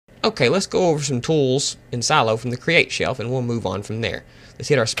Okay, let's go over some tools in Silo from the Create shelf, and we'll move on from there. Let's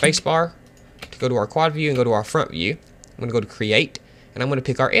hit our spacebar to go to our quad view and go to our front view. I'm going to go to Create, and I'm going to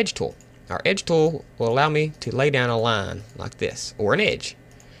pick our Edge tool. Our Edge tool will allow me to lay down a line like this, or an edge,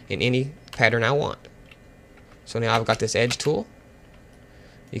 in any pattern I want. So now I've got this Edge tool.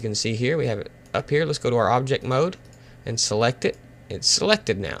 You can see here, we have it up here. Let's go to our object mode and select it. It's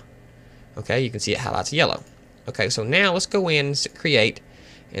selected now. Okay, you can see it highlights yellow. Okay, so now let's go in, Create,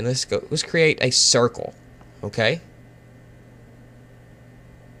 and let's create a circle. Okay,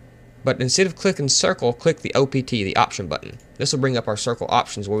 but instead of clicking circle, click the OPT, the option button. This will bring up our circle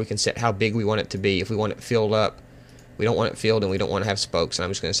options where we can set how big we want it to be. If we want it filled up, we don't want it filled, and we don't want to have spokes, and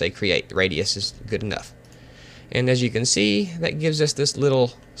I'm just going to say create. The radius is good enough. And as you can see, that gives us this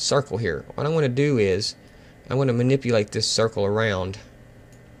little circle here. What I'm going to do is I'm going to manipulate this circle around.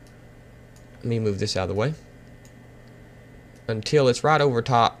 Let me move this out of the way until it's right over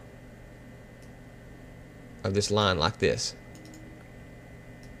top of this line like this.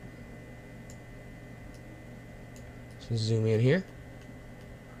 So zoom in here.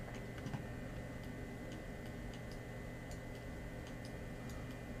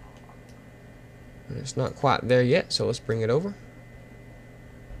 And it's not quite there yet, so let's bring it over.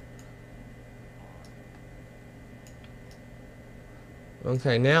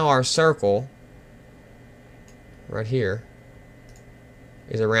 Okay, now our circle right here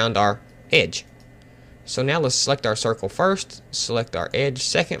is around our edge. So now let's select our circle first, select our edge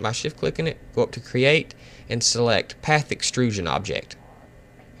second by shift clicking it, go up to Create, and select Path Extrusion Object.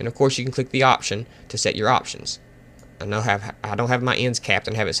 And of course you can click the option to set your options. I don't have my ends capped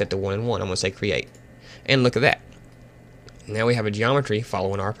and have it set to 1 and 1. I'm going to say Create. And look at that. Now we have a geometry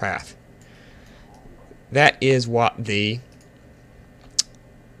following our path. That is what the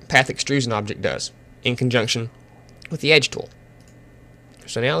Path Extrusion Object does in conjunction with the Edge tool.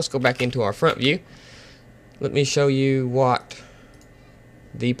 So now let's go back into our front view. Let me show you what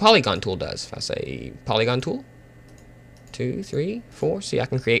the Polygon tool does. If I say Polygon tool, 2, 3, 4, see I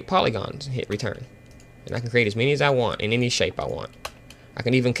can create polygons and hit return. And I can create as many as I want in any shape I want. I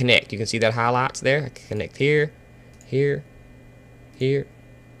can even connect. You can see that highlights there. I can connect here, here, here,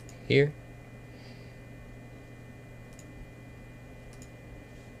 here.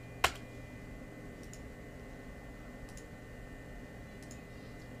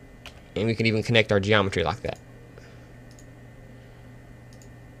 And we can even connect our geometry like that.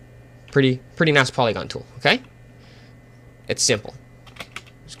 Pretty nice polygon tool, okay? It's simple.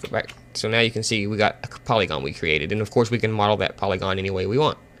 Let's go back. So now you can see we got a polygon we created, and of course we can model that polygon any way we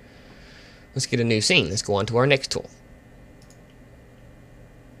want. Let's get a new scene. Let's go on to our next tool.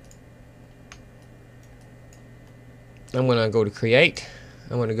 I'm going to go to Create.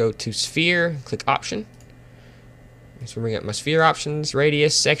 I'm going to go to Sphere, click Option. So bring up my sphere options,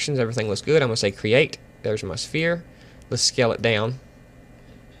 radius, sections, everything looks good. I'm going to say Create. There's my sphere. Let's scale it down.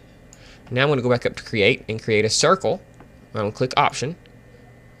 Now I'm going to go back up to Create and create a circle. I'm going to click Option.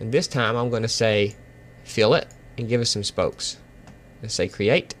 And this time I'm going to say fill it and give us some spokes. Let's say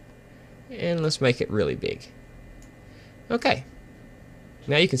Create. And let's make it really big. Okay.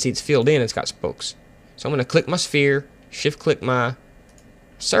 Now you can see it's filled in. It's got spokes. So I'm going to click my sphere, shift click my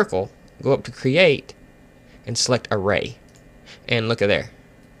circle, go up to Create, and select Array. And look at there.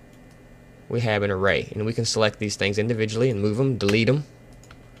 We have an array. And we can select these things individually and move them, delete them.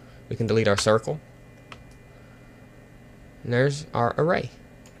 We can delete our circle. And there's our array.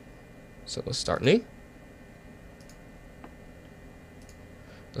 So let's start new.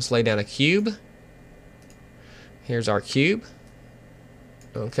 Let's lay down a cube. Here's our cube.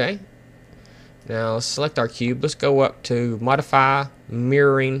 Okay. Now let's select our cube. Let's go up to Modify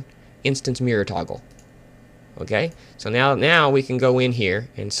Mirroring Instance Mirror Toggle. Okay. So now we can go in here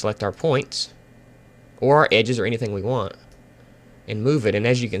and select our points or our edges or anything we want and move it. And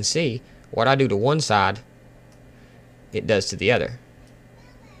as you can see, what I do to one side, it does to the other.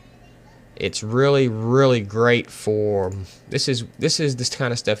 It's really, really great for this is this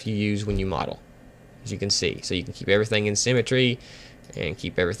kind of stuff you use when you model, as you can see. So you can keep everything in symmetry and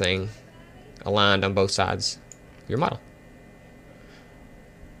keep everything aligned on both sides of your model.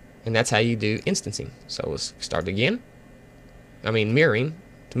 And that's how you do instancing. So let's start again. I mean mirroring,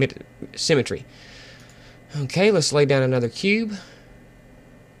 symmetry. Okay, let's lay down another cube.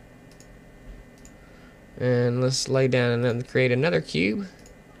 And let's lay down another, create another cube.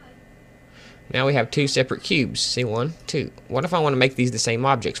 Now we have two separate cubes. See, 1, 2. What if I want to make these the same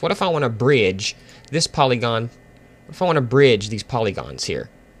objects? What if I want to bridge this polygon? What if I want to bridge these polygons here?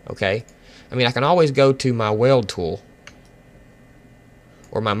 Okay. I mean, I can always go to my weld tool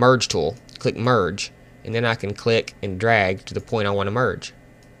or my merge tool, click merge, and then I can click and drag to the point I want to merge.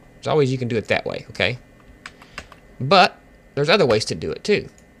 There's always you can do it that way, okay? But there's other ways to do it too.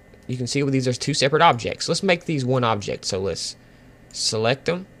 You can see with these there's two separate objects. Let's make these one object. So let's select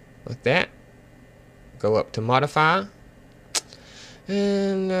them like that. Go up to modify.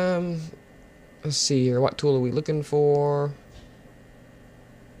 And let's see here. What tool are we looking for?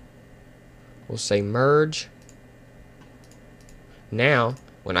 We'll say merge. Now,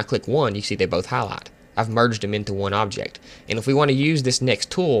 when I click one, you see they both highlight. I've merged them into one object. And if we want to use this next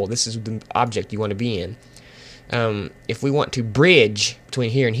tool, this is the object you want to be in. If we want to bridge between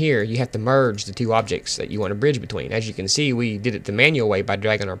here and here, you have to merge the two objects that you want to bridge between. As you can see, we did it the manual way by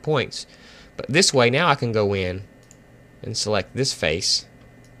dragging our points. But this way, now I can go in and select this face,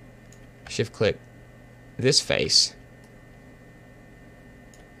 shift click this face,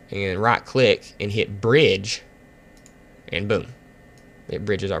 and right click and hit bridge, and boom, it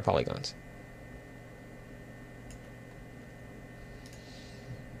bridges our polygons.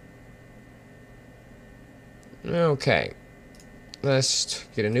 Okay, let's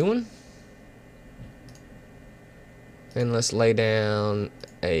get a new one, and let's lay down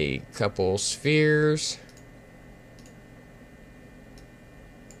a couple spheres.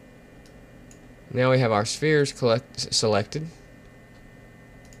 Now we have our spheres selected.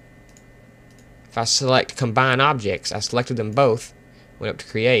 If I select combine objects, I selected them both, went up to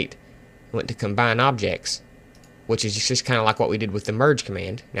create, went to combine objects, which is just kind of like what we did with the merge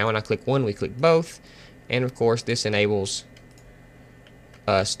command. Now when I click one, we click both, and of course this enables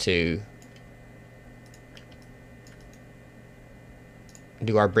us to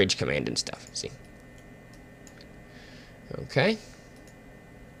do our bridge command and stuff. See? Okay.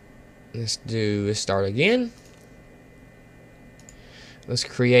 Let's start again. Let's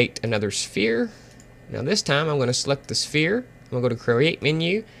create another sphere. Now this time I'm going to select the sphere. I'm going to go to create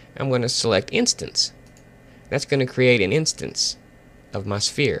menu. I'm going to select instance. That's going to create an instance of my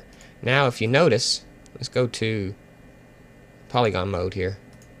sphere. Now if you notice, let's go to polygon mode here.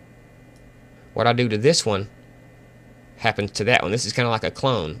 What I do to this one happens to that one. This is kind of like a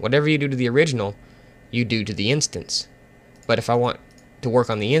clone. Whatever you do to the original, you do to the instance. But if I want to work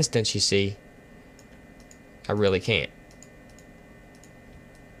on the instance, you see, I really can't.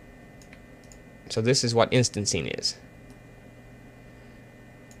 So this is what instancing is.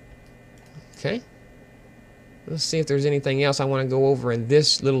 Okay. Let's see if there's anything else I want to go over in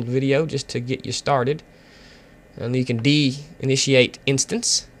this little video just to get you started. And you can de-initiate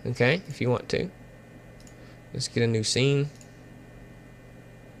instance, okay, if you want to. Let's get a new scene.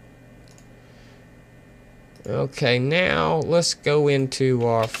 Okay, now let's go into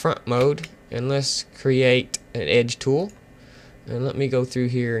our front mode and let's create an edge tool. And let me go through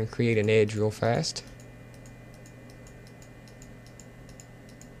here and create an edge real fast.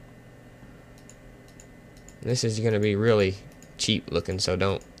 This is going to be really cheap looking, so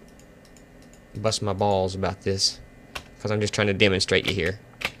don't bust my balls about this, because I'm just trying to demonstrate you here.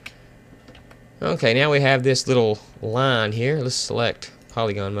 Okay, now we have this little line here. Let's select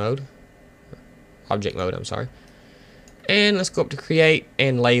polygon mode. Object mode, I'm sorry. And let's go up to create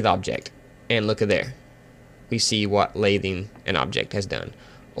and lathe object. And look at there. We see what lathing an object has done.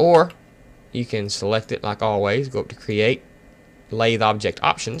 Or you can select it like always, go up to create, lathe object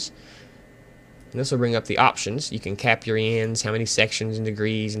options. And this will bring up the options. You can cap your ends, how many sections and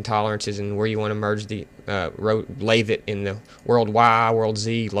degrees and tolerances, and where you want to merge the lathe it in the world Y, world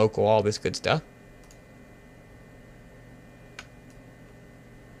Z, local, all this good stuff.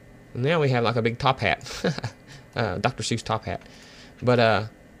 And now we have like a big top hat. Dr. Seuss top hat. But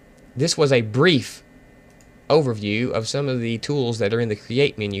this was a brief overview of some of the tools that are in the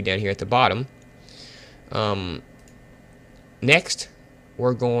create menu down here at the bottom. Next,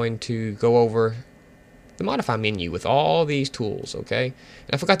 we're going to go over the modify menu with all these tools, okay?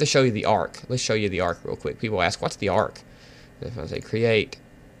 And I forgot to show you the arc. Let's show you the arc real quick. People ask, what's the arc? And if I say create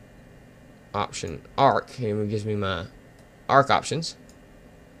option arc, and it gives me my arc options.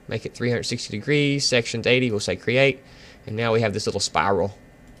 Make it 360 degrees, sections 80, we'll say create, and now we have this little spiral.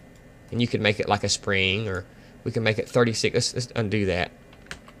 And you can make it like a spring, or we can make it 36, let's undo that.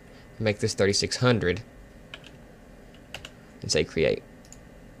 Make this 3600, and say create.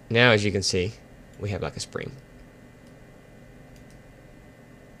 Now as you can see, we have like a spring.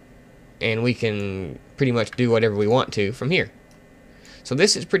 And we can pretty much do whatever we want to from here. So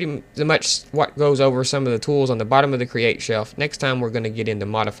this is pretty much what goes over some of the tools on the bottom of the create shelf. Next time we're going to get into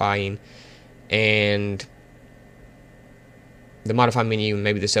modifying and the modify menu and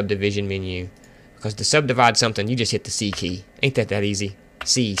maybe the subdivision menu. Because to subdivide something, you just hit the C key. Ain't that easy?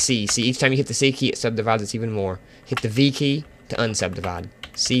 C. Each time you hit the C key, it subdivides it even more. Hit the V key to unsubdivide.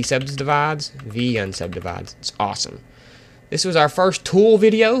 C subdivides, V unsubdivides. It's awesome. This was our first tool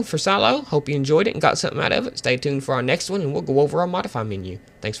video for Silo. Hope you enjoyed it and got something out of it. Stay tuned for our next one, and we'll go over our modify menu.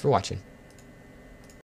 Thanks for watching.